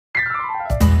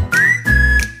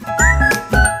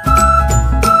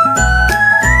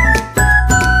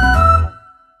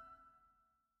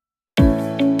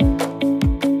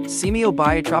SEAMEO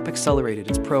BIOTROP accelerated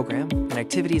its program and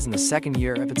activities in the second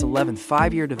year of its 11th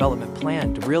five-year development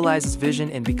plan to realize its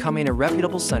vision in becoming a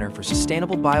reputable center for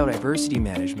sustainable biodiversity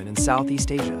management in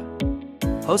Southeast Asia.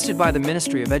 Hosted by the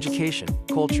Ministry of Education,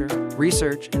 Culture,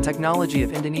 Research and Technology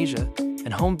of Indonesia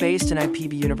and home-based in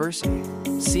IPB University,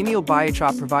 SEAMEO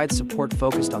BIOTROP provides support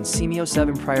focused on SEAMEO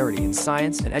 7 priority in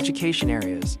science and education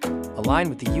areas, aligned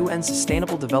with the UN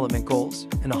Sustainable Development Goals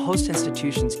and a host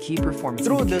institution's key performance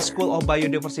Through indicator. the School of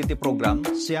Biodiversity program,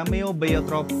 SEAMEO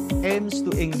BIOTROP aims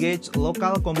to engage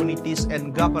local communities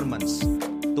and governments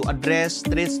to address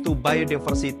threats to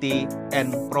biodiversity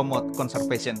and promote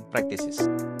conservation practices.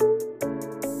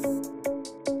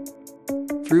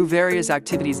 Through various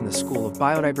activities in the School of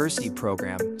Biodiversity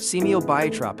program, SEAMEO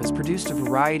BIOTROP has produced a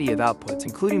variety of outputs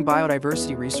including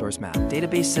biodiversity resource map,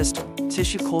 database system,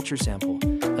 tissue culture sample,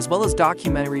 as well as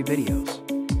documentary videos.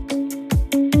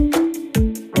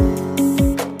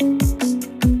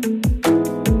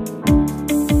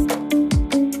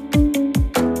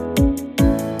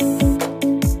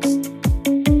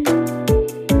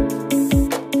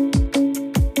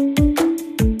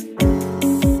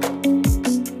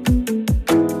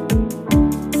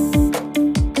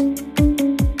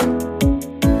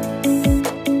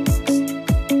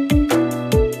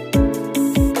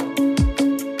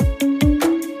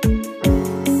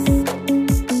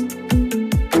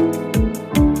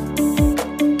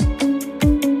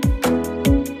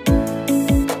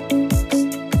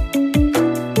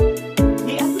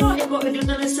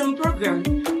 Program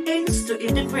aims to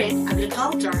integrate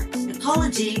agriculture,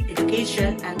 ecology,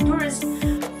 education, and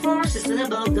tourism for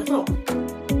sustainable development.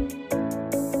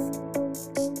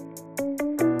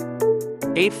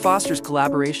 8 fosters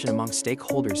collaboration among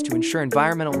stakeholders to ensure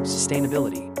environmental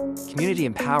sustainability, community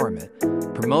empowerment,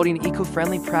 promoting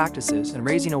eco-friendly practices, and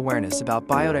raising awareness about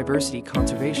biodiversity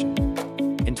conservation.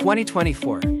 In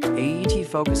 2024, AET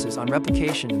focuses on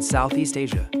replication in Southeast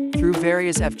Asia through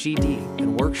various FGD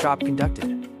and workshop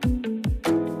conducted.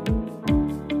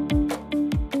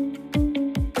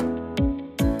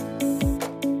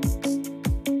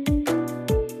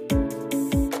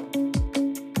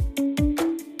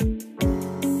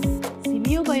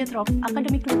 SEAMEO BIOTROP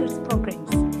Academic Leaders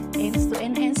Programs aims to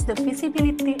enhance the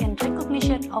visibility and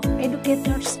recognition of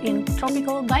educators in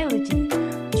tropical biology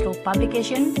through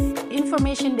publication,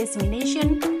 information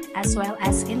dissemination, as well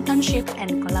as internship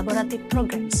and collaborative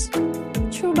programs.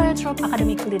 Through BIOTROP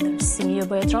Academic Leaders, SEAMEO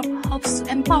BIOTROP hopes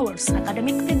to empower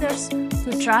academic leaders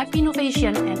to drive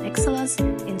innovation and excellence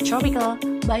in tropical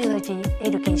biology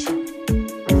education.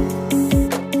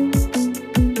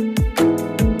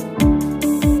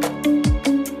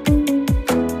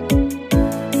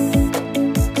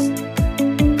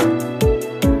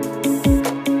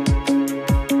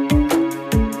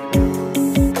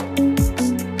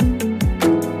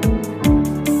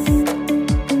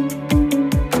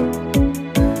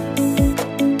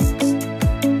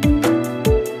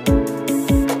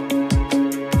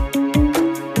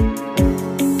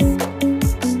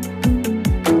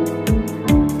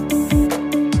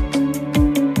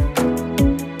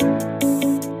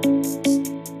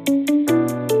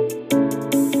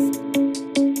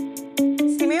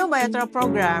 BIOTROP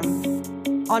program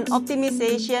on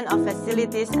optimization of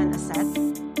facilities and assets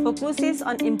focuses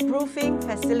on improving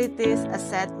facilities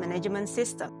asset management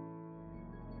system.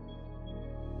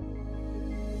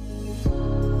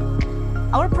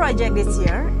 Our project this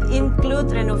year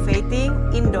include renovating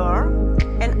indoor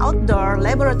and outdoor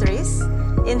laboratories,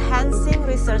 enhancing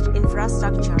research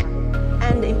infrastructure,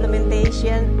 and the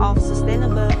implementation of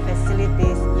sustainable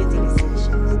facilities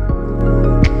utilization.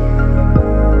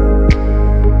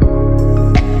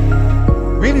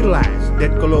 We realize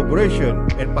that collaboration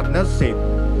and partnership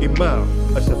emerge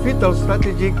as a vital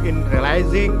strategy in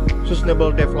realizing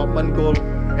sustainable development goals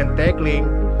and tackling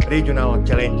regional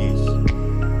challenges.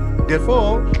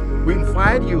 Therefore, we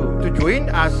invite you to join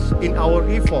us in our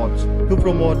efforts to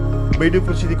promote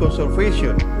biodiversity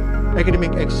conservation,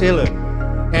 academic excellence,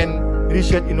 and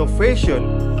research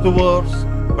innovation towards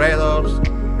brighter,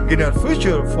 greener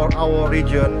future for our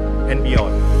region and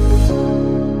beyond.